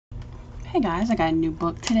Hey guys, I got a new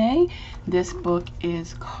book today. This book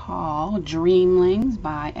is called Dreamlings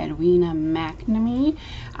by Edwina McNamee.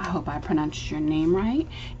 I hope I pronounced your name right.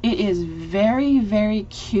 It is very, very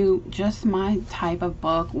cute. Just my type of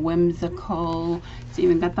book. Whimsical. It's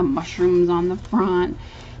even got the mushrooms on the front.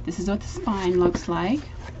 This is what the spine looks like.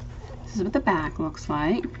 This is what the back looks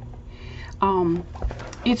like.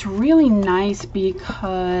 It's really nice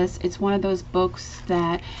because it's one of those books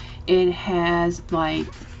that it has like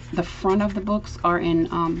the front of the books are in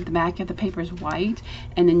the back of the paper is white,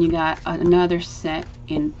 and then you got another set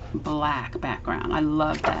in black background. I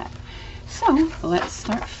love that. So let's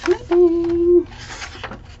start flipping.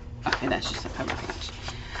 Okay, that's just a cover page.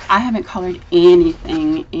 I haven't colored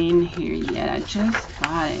anything in here yet. I just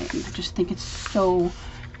got it. I just think it's so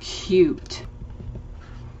cute.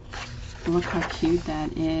 Look how cute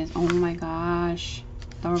that is. Oh my gosh.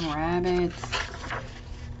 The rabbits.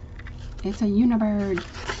 It's a unibird.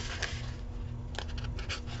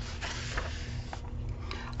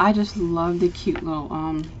 I just love the cute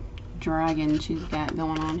little dragon she's got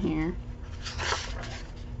going on here.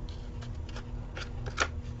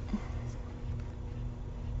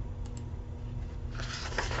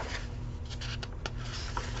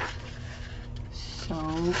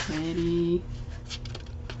 So pretty.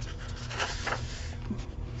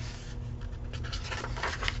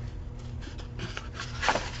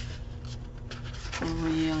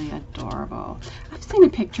 Really adorable. I've seen a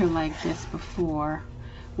picture like this before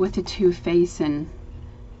with the two facing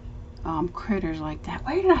critters like that.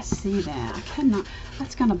 Where did I see that? I cannot.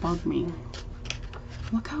 That's gonna bug me.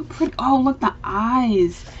 Look how pretty. Oh, look, the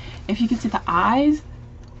eyes. If you can see the eyes.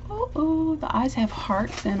 Oh, the eyes have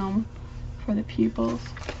hearts in them for the pupils.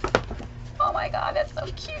 Oh my god, that's so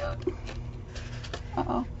cute.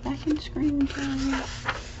 Uh-oh, back in screen.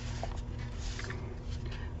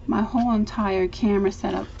 My whole entire camera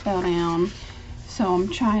setup fell down, so I'm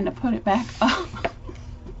trying to put it back up.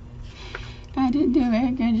 I didn't do a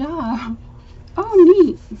very good job. Oh,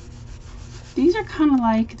 neat. These are kind of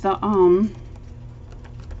like the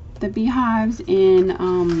beehives in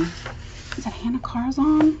is that Hannah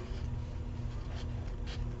Carzon?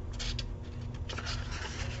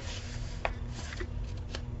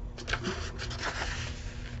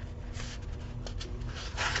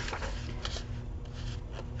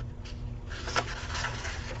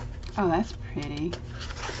 Oh, that's pretty.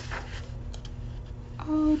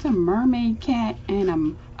 Oh, it's a mermaid cat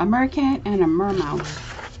and a mercat and a mermouse.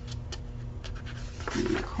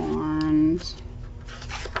 Unicorns.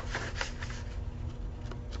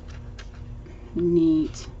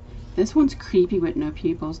 Neat. This one's creepy with no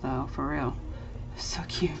pupils though, for real. So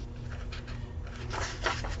cute.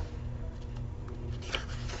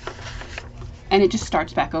 And it just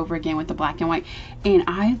starts back over again with the black and white. And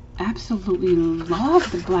I absolutely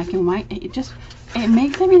love the black and white. It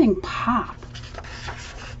makes everything pop.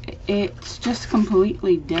 It's just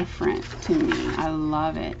completely different to me. I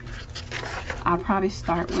love it. I'll probably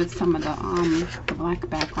start with some of the black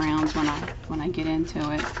backgrounds when I get into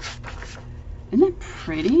it. Isn't that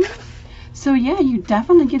pretty? So yeah, you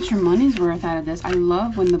definitely get your money's worth out of this. I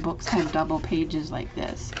love when the books have double pages like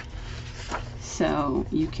this. So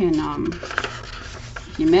you can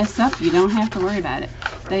if you mess up, you don't have to worry about it.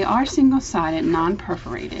 They are single-sided,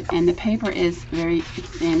 non-perforated, and the paper is very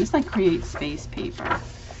thin. It's like Create Space paper.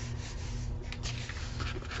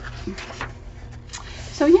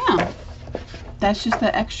 So yeah, that's just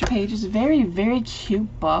the extra pages. Very, very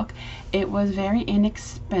cute book. It was very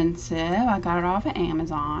inexpensive. I got it off of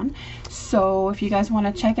Amazon. So if you guys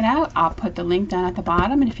want to check it out, I'll put the link down at the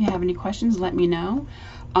bottom, and if you have any questions, let me know.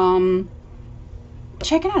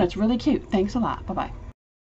 Check it out. It's really cute. Thanks a lot. Bye-bye.